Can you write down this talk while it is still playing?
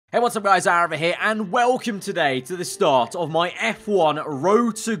Hey, what's up guys, aarava here, and welcome today to the start of my F1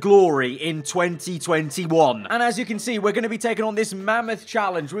 Road to Glory in 2021. And as you can see, we're going to be taking on this mammoth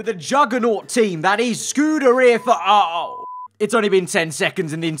challenge with a juggernaut team that is Scuderia for... It's only been 10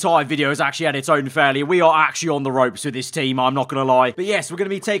 seconds and the entire video has actually had its own failure. We are actually on the ropes with this team, I'm not going to lie. But yes, we're going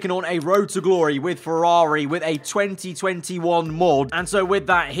to be taking on a Road to Glory with Ferrari with a 2021 mod. And so with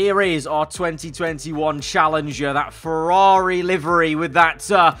that, here is our 2021 challenger, that Ferrari livery with that,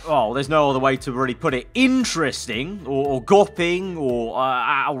 well, there's no other way to really put it, interesting, or gopping, or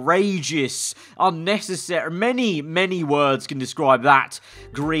outrageous, unnecessary. Many words can describe that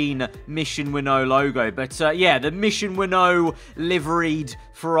green Mission Winnow logo. But yeah, the Mission Winnow liveried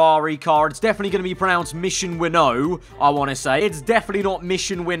Ferrari car. It's definitely going to be pronounced Mission Winnow, I want to say. It's definitely not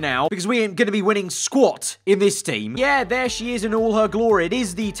Mission Winnow, because we ain't going to be winning squat in this team. Yeah, there she is in all her glory. It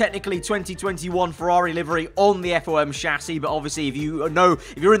is the technically 2021 Ferrari livery on the FOM chassis, but obviously if you're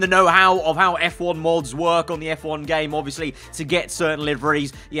in the know-how of how F1 mods work on the F1 game, obviously to get certain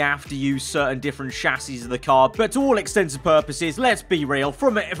liveries, you have to use certain different chassis of the car. But to all extents and purposes, let's be real,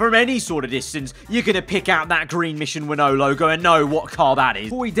 from any sort of distance, you're going to pick out that green Mission Winnow logo and know what car that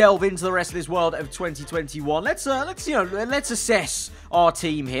is. Before we delve into the rest of this world of 2021, let's assess our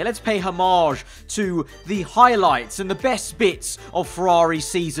team here. Let's pay homage to the highlights and the best bits of Ferrari's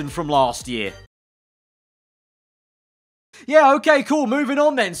season from last year. Yeah, okay, cool. Moving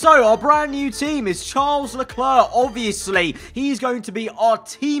on then. So, our brand new team is Charles Leclerc. Obviously, he's going to be our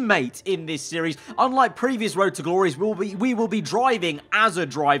teammate in this series. Unlike previous Road to Glories, we will be driving as a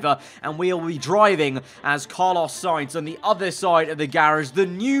driver, and we'll be driving as Carlos Sainz on the other side of the garage, the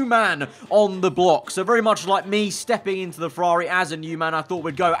new man on the block. So, very much like me stepping into the Ferrari as a new man, I thought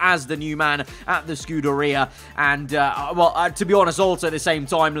we'd go as the new man at the Scuderia. And, to be honest, also at the same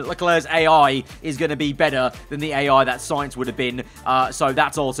time, Leclerc's AI is going to be better than the AI that Sainz would have been, so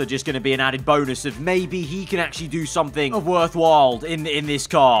that's also just going to be an added bonus of maybe he can actually do something of worthwhile in this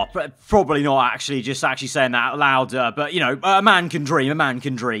car. But probably not actually, just actually saying that out loud, but you know, a man can dream,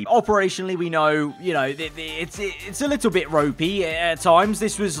 Operationally, we know, you know, it's a little bit ropey at times.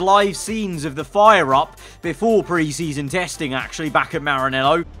 This was live scenes of the fire up before pre-season testing, actually, back at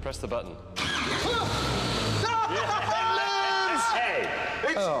Maranello. Press the button.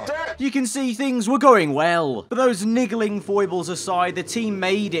 You can see things were going well. But those niggling foibles aside, the team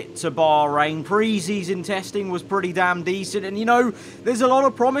made it to Bahrain. Pre-season testing was pretty damn decent, and you know, there's a lot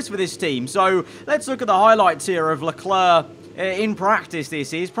of promise for this team. So let's look at the highlights here of Leclerc. In practice,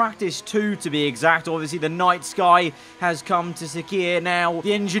 this is practice 2 to be exact. Obviously, the night sky has come to Scuderia now.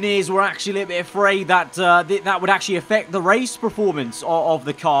 The engineers were actually a little bit afraid that that would actually affect the race performance of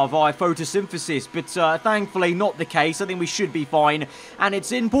the car via photosynthesis, but thankfully not the case. I think we should be fine, and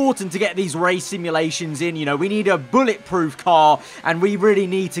it's important to get these race simulations in. You know, we need a bulletproof car, and we really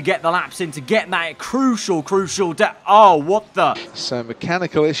need to get the laps in to get that crucial oh, what the? So,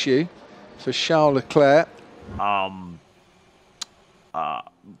 mechanical issue for Charles Leclerc.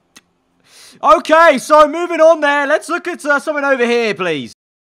 Okay, so moving on there. Let's look at something over here, please.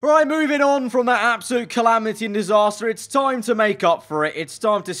 Right, moving on from that absolute calamity and disaster, it's time to make up for it. It's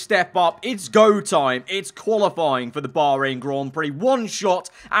time to step up. It's go time. It's qualifying for the Bahrain Grand Prix. One shot,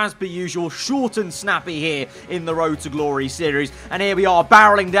 as per usual, short and snappy here in the Road to Glory series. And here we are,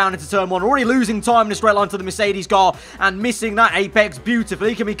 barreling down into turn 1, already losing time in a straight line to the Mercedes car and missing that apex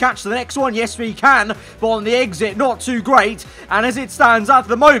beautifully. Can we catch the next one? Yes, we can. But on the exit, not too great. And as it stands at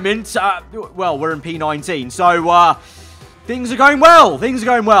the moment, well, we're in P19, so, things are going well.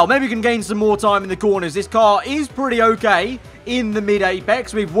 Maybe we can gain some more time in the corners. This car is pretty okay in the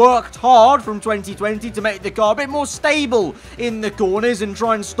mid-apex. We've worked hard from 2020 to make the car a bit more stable in the corners and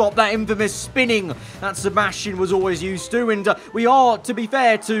try and stop that infamous spinning that Sebastian was always used to. And we are, to be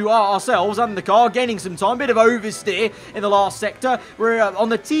fair to ourselves and the car, gaining some time. Bit of oversteer in the last sector. We're on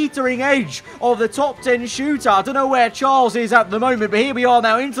the teetering edge of the top 10 shootout. I don't know where Charles is at the moment, but here we are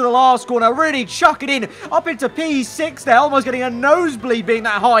now into the last corner. Really chuck it in up into P6 there. Almost getting a nosebleed being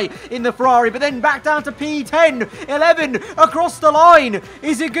that high in the Ferrari, but then back down to P10, 11, across the line.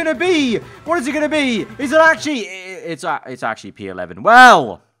 Is it going to be? What is it going to be? Is it actually? It's actually P11.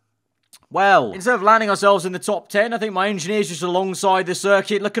 Well, instead of landing ourselves in the top 10, I think my engineer's just alongside the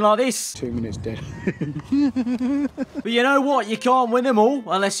circuit looking like this. 2 minutes dead. But you know what? You can't win them all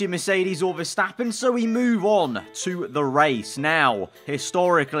unless you're Mercedes or Verstappen, so we move on to the race. Now,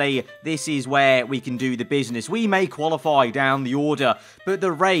 historically, this is where we can do the business. We may qualify down the order, but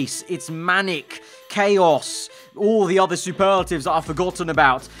the race, it's manic, chaos, all the other superlatives that I've forgotten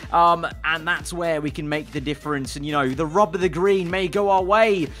about. And that's where we can make the difference. And, you know, the rub of the green may go our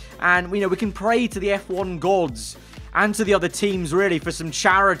way. And, you know, we can pray to the F1 gods and to the other teams, really, for some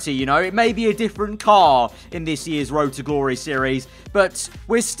charity, you know. It may be a different car in this year's Road to Glory series, but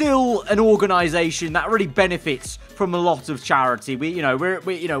we're still an organisation that really benefits from a lot of charity.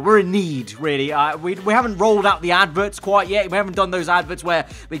 We're in need, really. We haven't rolled out the adverts quite yet. We haven't done those adverts where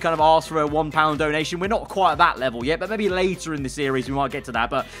we kind of ask for a £1 donation. We're not quite at that level yet, but maybe later in the series we might get to that.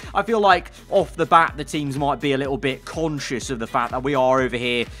 But I feel like off the bat, the teams might be a little bit conscious of the fact that we are over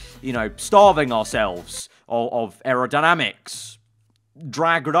here, you know, starving ourselves of aerodynamics,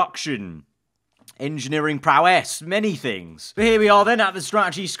 drag reduction, engineering prowess, many things. But here we are then at the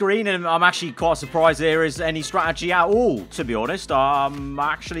strategy screen, and I'm actually quite surprised there is any strategy at all, to be honest. I'm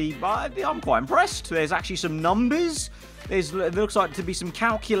quite impressed. There's actually some numbers. It looks like to be some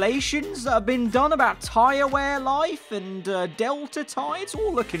calculations that have been done about tyre wear life and delta tie. It's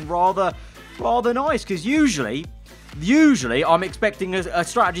all looking rather nice, because usually I'm expecting a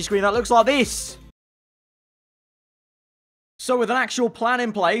strategy screen that looks like this. So with an actual plan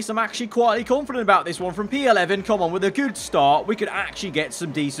in place, I'm actually quietly confident about this one. From P11, come on, with a good start, we could actually get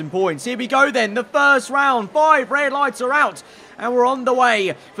some decent points. Here we go then, the first round. 5 red lights are out. And we're on the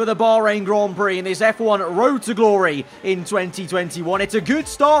way for the Bahrain Grand Prix in this F1 Road to Glory in 2021. It's a good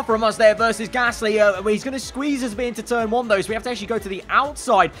start from us there versus Gasly. He's going to squeeze us a bit into turn 1, though, so we have to actually go to the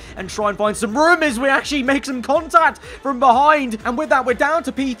outside and try and find some room as we actually make some contact from behind. And with that, we're down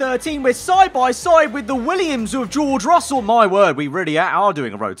to P13. We're side by side with the Williams of George Russell. My word, we really are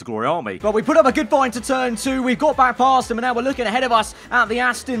doing a Road to Glory, aren't we? But we put up a good fight to turn 2. We've got back past him, and now we're looking ahead of us at the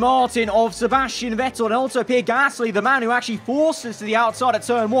Aston Martin of Sebastian Vettel and also Pierre Gasly, the man who actually forced us to the outside at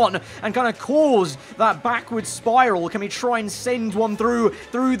turn 1 and kind of caused that backwards spiral. Can we try and send one through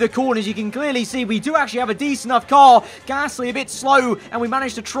the corners? You can clearly see we do actually have a decent enough car. Gasly a bit slow, and we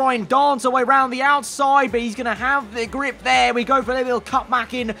managed to try and dance our way around the outside, but he's going to have the grip there. We go for a little cut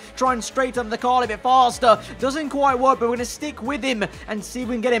back in, try and straighten up the car a bit faster. Doesn't quite work, but we're going to stick with him and see if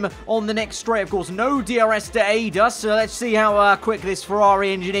we can get him on the next straight. Of course, no DRS to aid us, so let's see how quick this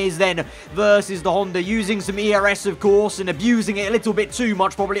Ferrari engine is then versus the Honda, using some ERS, of course, and abusing it a little bit too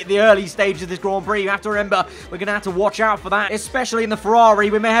much probably at the early stage of this Grand Prix. You have to remember, we're going to have to watch out for that, especially in the Ferrari.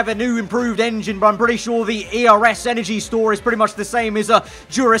 We may have a new improved engine, but I'm pretty sure the ERS energy store is pretty much the same as a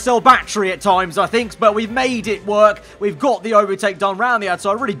Duracell battery at times, I think, but we've made it work. We've got the overtake done round the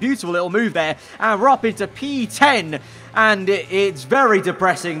outside. Really beautiful little move there, and we're up into P10, and it's very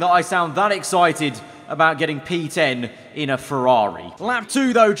depressing that I sound that excited about getting P10 in a Ferrari. Lap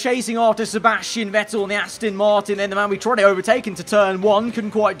 2, though, chasing after Sebastian Vettel and the Aston Martin. Then the man we tried to overtake into turn 1,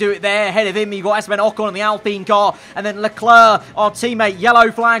 couldn't quite do it there. Ahead of him, you've got Esteban Ocon in the Alpine car, and then Leclerc, our teammate,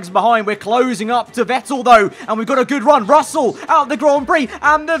 yellow flags behind. We're closing up to Vettel, though, and we've got a good run. Russell out the Grand Prix,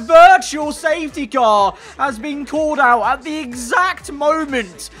 and the virtual safety car has been called out at the exact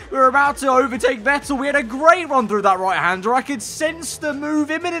moment we were about to overtake Vettel. We had a great run through that right-hander. I could sense the move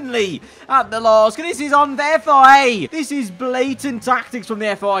imminently at the last. This is unfair for FIA. This is blatant tactics from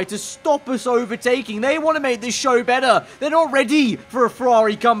the FIA to stop us overtaking. They want to make this show better. They're not ready for a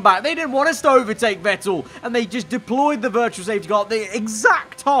Ferrari comeback. They didn't want us to overtake Vettel, and they just deployed the virtual safety car at the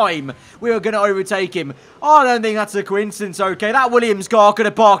exact time we were going to overtake him. I don't think that's a coincidence, okay? That Williams car could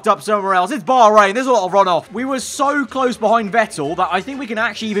have parked up somewhere else. It's Bahrain. There's a lot of runoff. We were so close behind Vettel that I think we can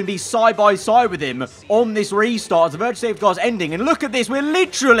actually even be side by side with him on this restart as the virtual safety car's ending. And look at this. We're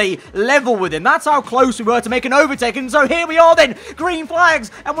literally level with him. That's how close we were to make an overtake. And so here we are then. Green flags.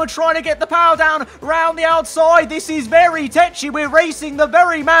 And we're trying to get the power down round the outside. This is very tetchy. We're racing the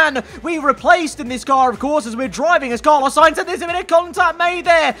very man we replaced in this car, of course, as we're driving as Carlos Sainz. And there's a bit of contact made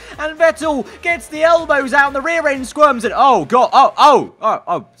there. And Vettel gets the elbows out and the rear end squirms it. Oh,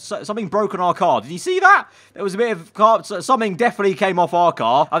 God. Something broke on our car. Did you see that? There was a bit of car. Something definitely came off our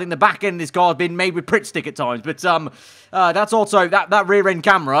car. I think the back end of this car has been made with Pritt stick at times. But that's also that rear end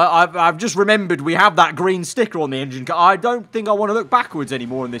camera. I've just remembered we have that green sticker on the engine. I don't think I want to look backwards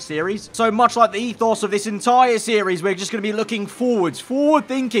anymore in this series. So much like the ethos of this entire series, we're just going to be looking forwards. Forward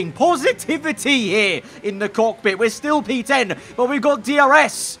thinking. Positivity here in the cockpit. We're still P10, but we've got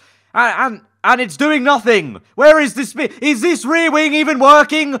DRS. And it's doing nothing. Where is this? Is this rear wing even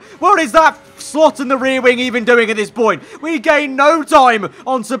working? What is that slot in the rear wing even doing at this point? We gain no time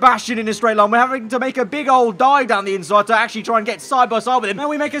on Sebastian in a straight line. We're having to make a big old dive down the inside to actually try and get side by side with him. And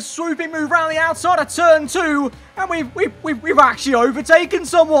we make a swooping move around the outside of turn 2. And we've actually overtaken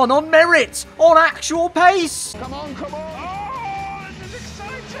someone on merit, on actual pace. Come on, come on. Oh, this is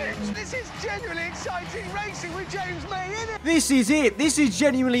exciting. This is genuinely exciting racing with James May in it. This is it. This is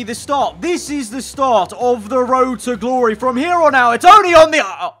genuinely the start. This is the start of the road to glory. From here on out, it's only on the...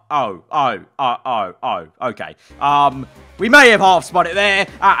 Okay. We may have half spun it there,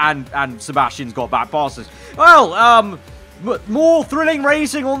 and Sebastian's got back past us. Well, more thrilling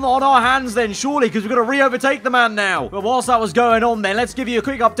racing on our hands then, surely, because we've got to re-overtake the man now. But whilst that was going on then, let's give you a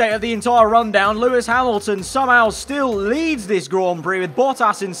quick update of the entire rundown. Lewis Hamilton somehow still leads this Grand Prix with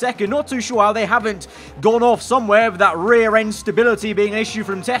Bottas in second. Not too sure how they haven't gone off somewhere with that rear end stability being an issue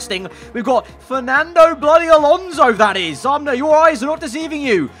from testing. We've got Fernando bloody Alonso, that is. Your eyes are not deceiving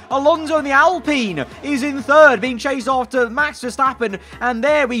you. Alonso in the Alpine is in third, being chased after Max Verstappen. And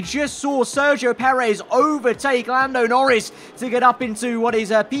there we just saw Sergio Perez overtake Lando Norris to get up into what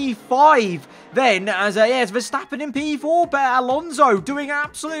is a P5 then, as yes, Verstappen in P4, but Alonso doing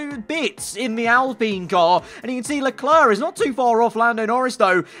absolute bits in the Alpine car, and you can see Leclerc is not too far off Lando Norris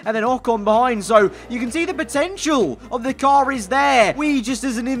though, and then Ocon behind, so you can see the potential of the car is there. We just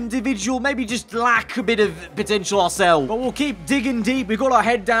as an individual maybe just lack a bit of potential ourselves, but we'll keep digging deep. We've got our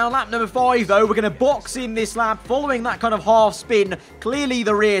head down. Lap number 5 though, we're going to box in this lap following that kind of half spin. Clearly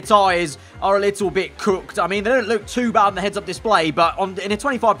the rear tyres are a little bit cooked. I mean, they don't look too bad on the heads-up display, but in a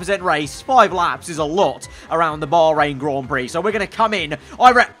 25% race, 5 laps is a lot around the Bahrain Grand Prix. So we're going to come in.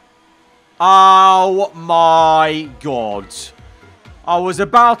 Oh my God. I was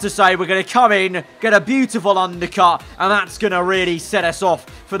about to say we're going to come in, get a beautiful undercut, and that's going to really set us off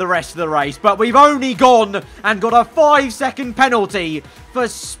for the rest of the race. But we've only gone and got a 5-second penalty for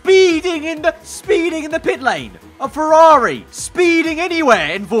speeding in the pit lane. A Ferrari speeding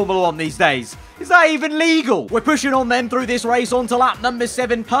anywhere in Formula 1 these days. Is that even legal? We're pushing on then through this race onto lap number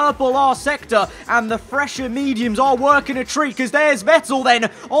 7. Purple our sector, and the fresher mediums are working a treat because there's Vettel then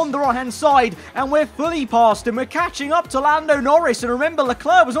on the right-hand side, and we're fully past him. We're catching up to Lando Norris, and remember,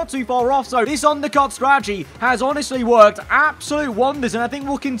 Leclerc was not too far off, so this undercut strategy has honestly worked absolute wonders, and I think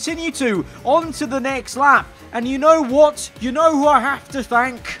we'll continue to on to the next lap. And you know what? You know who I have to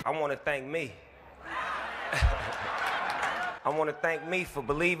thank? I want to thank me. I want to thank me for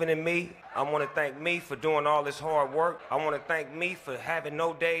believing in me. I want to thank me for doing all this hard work. I want to thank me for having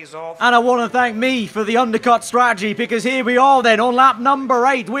no days off. And I want to thank me for the undercut strategy, because here we are then on lap number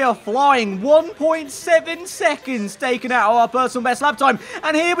 8. We are flying 1.7 seconds taken out of our personal best lap time.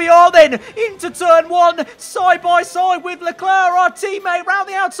 And here we are then into turn 1, side by side with Leclerc, our teammate. Round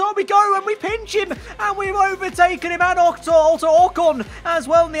the outside we go, and we pinch him, and we've overtaken him, and Ocon as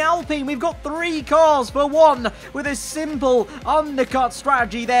well in the Alpine. We've got 3 cars for 1 with a simple undercut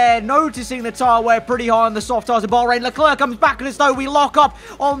strategy there. Noticing the tyre wear pretty high on the soft tyres of Bahrain. Leclerc comes back as though we lock up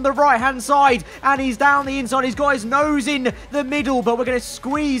on the right-hand side, and he's down the inside. He's got his nose in the middle, but we're going to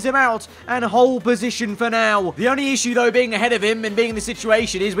squeeze him out and hold position for now. The only issue, though, being ahead of him and being in the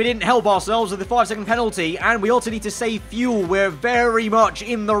situation is we didn't help ourselves with the 5-second penalty, and we also need to save fuel. We're very much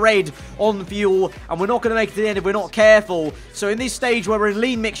in the red on fuel, and we're not going to make it to the end if we're not careful. So in this stage where we're in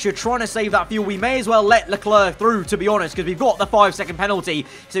lean mixture trying to save that fuel, we may as well let Leclerc through, to be honest, because we've got the 5-second penalty,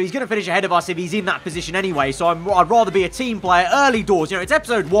 so he's going to finish ahead of us if he's in that position anyway. So I'd rather be a team player early doors. You know, it's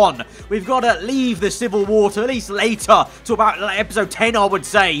episode 1. We've got to leave the civil war to at least later, to about episode 10, I would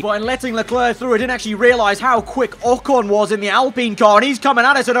say. But in letting Leclerc through, I didn't actually realise how quick Ocon was in the Alpine car, and he's coming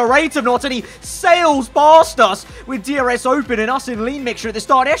at us at a rate of knots, and he sails past us with DRS open and us in lean mixture at the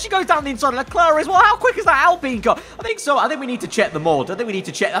start. He actually goes down the inside of Leclerc as well. How quick is that Alpine car? I think so. I think we need to check the mod. I think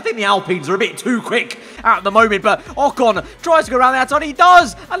the Alpines are a bit too quick at the moment, but Ocon tries to go around the outside. He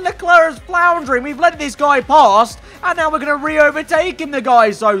does, and Leclerc is floundering. We've let this guy past, and now we're going to re-overtake him. The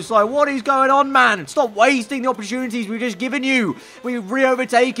guy's so slow. What is going on, man? Stop wasting the opportunities we've just given you. We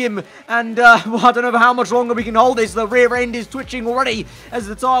re-overtake him, and well, I don't know how much longer we can hold this. The rear end is twitching already as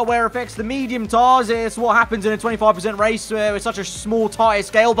the tyre wear affects the medium tyres. It's what happens in a 25% race with such a small tyre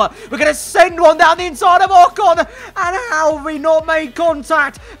scale, but we're going to send one down the inside of Ocon, and how have we not made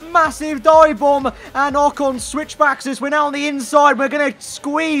contact? Massive dive bomb, and Ocon switchbacks us. We're now on the inside. We're going to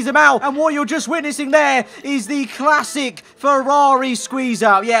squeeze him out, and what you're just witnessing there is the classic Ferrari squeeze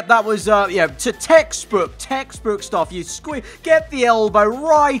out. Yep, that was to textbook stuff. You get the elbow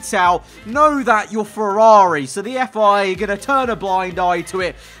right out, know that you're Ferrari, so the FIA are going to turn a blind eye to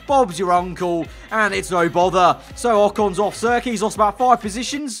it. Bob's your uncle, and it's no bother. So Ocon's off circuit. He's lost about 5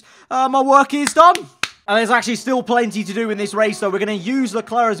 positions. My work is done. And there's actually still plenty to do in this race, though. We're going to use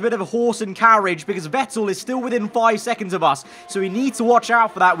Leclerc as a bit of a horse and carriage because Vettel is still within 5 seconds of us. So we need to watch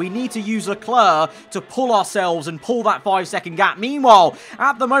out for that. We need to use Leclerc to pull ourselves and pull that 5-second gap. Meanwhile,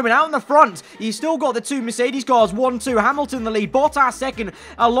 at the moment, out in the front, you've still got the 2 Mercedes cars, 1-2. Hamilton the lead, Bottas second.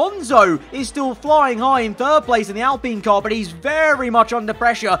 Alonso is still flying high in 3rd place in the Alpine car, but he's very much under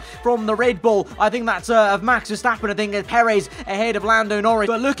pressure from the Red Bull. I think that's of Max Verstappen. I think Perez ahead of Lando Norris.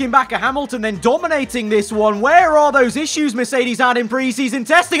 But looking back at Hamilton then dominating this one. Where are those issues Mercedes had in pre-season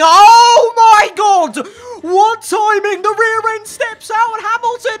testing? Oh my God! What timing! The rear end steps out.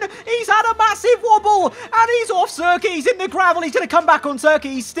 Hamilton, he's had a massive wobble, and he's off circuit. He's in the gravel. He's going to come back on circuit.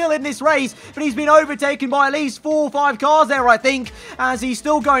 He's still in this race, but he's been overtaken by at least 4 or 5 cars there, I think, as he's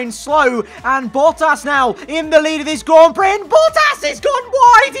still going slow. And Bottas now in the lead of this Grand Prix. And Bottas has gone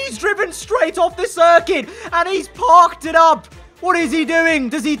wide. He's driven straight off the circuit, and he's parked it up. What is he doing?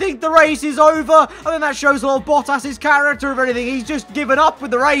 Does he think the race is over? I think that shows a lot of Bottas' character of everything. He's just given up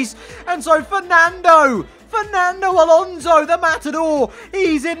with the race. And so Fernando Alonso, the Matador,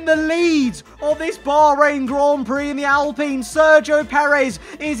 he's in the lead of this Bahrain Grand Prix in the Alpine. Sergio Perez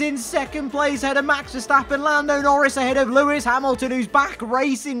is in second place ahead of Max Verstappen. Lando Norris ahead of Lewis Hamilton, who's back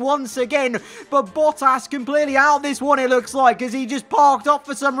racing once again. But Bottas completely out this one, it looks like, because he just parked up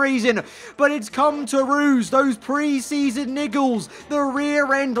for some reason. But it's come to roost. Those pre-season niggles, the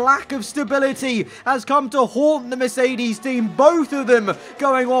rear end lack of stability has come to haunt the Mercedes team. Both of them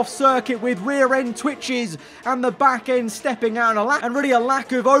going off circuit with rear end twitches, and the back end stepping out, and really a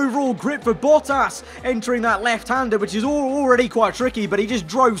lack of overall grip for Bottas entering that left-hander, which is already quite tricky, but he just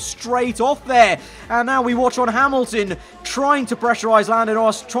drove straight off there. And now we watch on Hamilton trying to pressurize Lando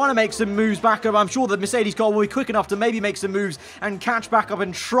Norris, trying to make some moves back up. I'm sure the Mercedes car will be quick enough to maybe make some moves and catch back up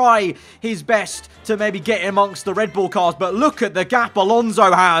and try his best to maybe get amongst the Red Bull cars. But look at the gap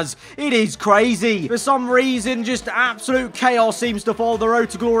Alonso has. It is crazy. For some reason, just absolute chaos seems to follow the Road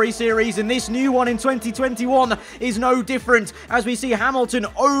to Glory series, and this new one in 2021 is no different, as we see Hamilton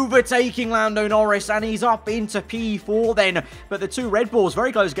overtaking Lando Norris, and he's up into P4 then. But the two Red Bulls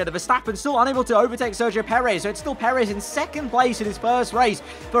very close together. Verstappen still unable to overtake Sergio Perez, so it's still Perez in second place in his first race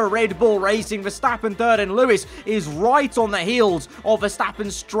for Red Bull Racing. Verstappen third, and Lewis is right on the heels of Verstappen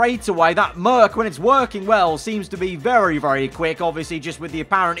straight away. That Merc, when it's working well, seems to be very, very quick. Obviously, just with the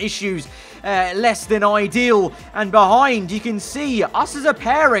apparent issues, less than ideal. And behind, you can see us as a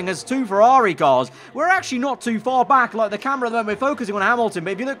pairing as two Ferrari cars. We're actually not too far back. Like the camera at the moment, we're focusing on Hamilton,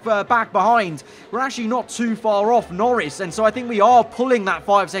 but if you look back behind, we're actually not too far off Norris. And so I think we are pulling that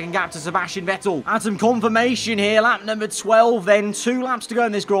 5-second gap to Sebastian Vettel. And some confirmation here, lap number 12 then, 2 laps to go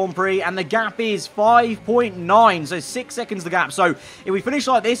in this Grand Prix, and the gap is 5.9, so 6 seconds the gap. So if we finish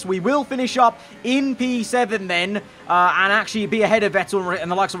like this, we will finish up in P7 then, and actually be ahead of Vettel and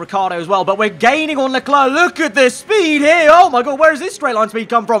the likes of Ricciardo as well. But we're gaining on Leclerc. Look at the speed here. Oh my god, where does this straight line speed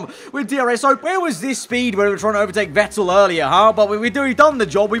come from with DRS? So where was this speed when we were trying to overtake Vettel earlier, huh? But we've done the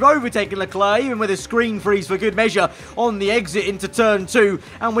job. We've overtaken Leclerc, even with a screen freeze for good measure on the exit into turn 2.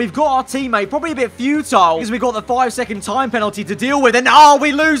 And we've got our teammate probably a bit futile, because we've got the 5-second time penalty to deal with. And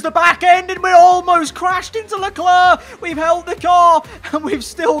we lose the back end, and we're almost crashed into Leclerc. We've held the car, and we're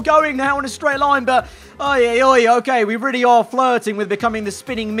still going now in a straight line. But okay, we really are flirting with becoming the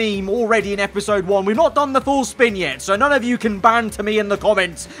spinning meme already in episode 1. We've not done the full spin yet, so none of you can banter me in the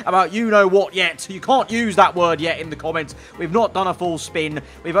comments about you know what yet. You can't use that word yet in the comments. We've not done a full spin.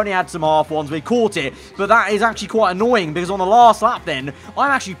 We've only had some half ones. We caught it, but that is actually quite annoying, because on the last lap then,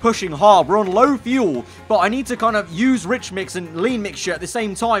 I'm actually pushing hard. We're on low fuel, but I need to kind of use rich mix and lean mixture at the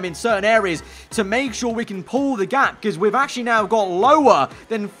same time in certain areas to make sure we can pull the gap, because we've actually now got lower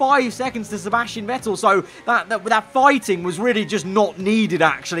than 5 seconds to Sebastian Vettel. So that fighting was really just not needed,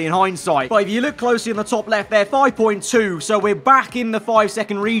 actually, in hindsight. But if you look closely on the top left there, 5.2, so we're back in the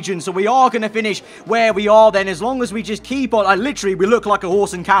 5-second region, so we are going to finish where we are then, as long as we just keep on. Literally, we look like a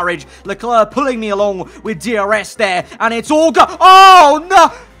horse and carriage. Leclerc pulling me along with DRS there, and it's all oh,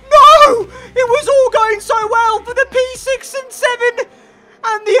 no! No! It was all going so well for the P6 and 7,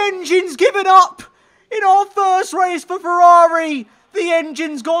 and the engine's given up in our first race for Ferrari. The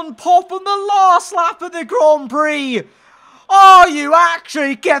engine's gone pop on the last lap of the Grand Prix. Are you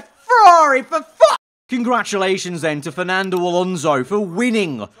actually get Ferrari for fuck? Congratulations then to Fernando Alonso for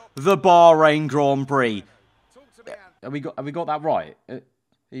winning the Bahrain Grand Prix. Have we got that right?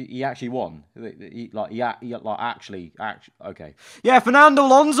 He actually won. Actually, okay. Yeah, Fernando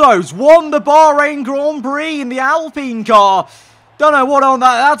Alonso's won the Bahrain Grand Prix in the Alpine car. Don't know what on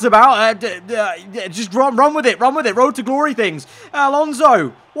that's about. Just run with it. Run with it. Road to Glory things.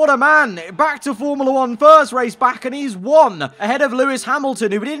 Alonso, what a man. Back to Formula 1. First race back, and he's won. Ahead of Lewis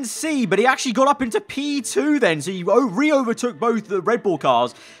Hamilton, who we didn't see, but he actually got up into P2 then. So he re-overtook both the Red Bull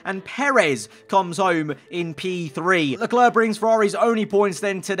cars. And Perez comes home in P3. Leclerc brings Ferrari's only points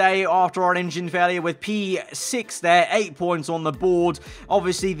then today after our engine failure with P6 there. 8 points on the board.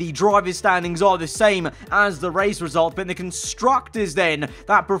 Obviously, the driver's standings are the same as the race result. But in the constructors then,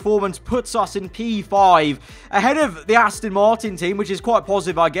 that performance puts us in P5. Ahead of the Aston Martin team, which is quite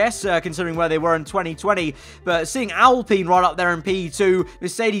positive. I guess, considering where they were in 2020. But seeing Alpine right up there in P2,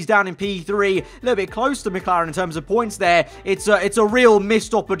 Mercedes down in P3, a little bit close to McLaren in terms of points there. It's a real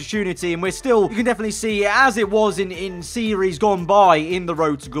missed opportunity, and we're still, you can definitely see, as it was in series gone by in the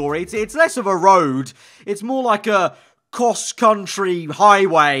Road to Glory, it's less of a road. It's more like a cross-country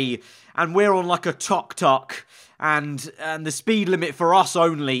highway, and we're on like a tuk-tuk. And the speed limit for us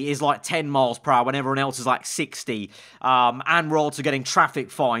only is like 10 miles per hour when everyone else is like 60. And we're also getting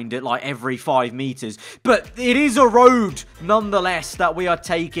traffic fined at like every 5 meters. But it is a road, nonetheless, that we are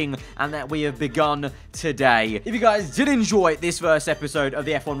taking and that we have begun today. If you guys did enjoy this first episode of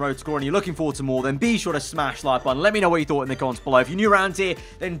the F1 Road Score and you're looking forward to more, then be sure to smash the like button. Let me know what you thought in the comments below. If you're new around here,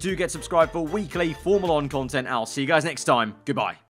 then do get subscribed for weekly Formula 1 content. I'll see you guys next time. Goodbye.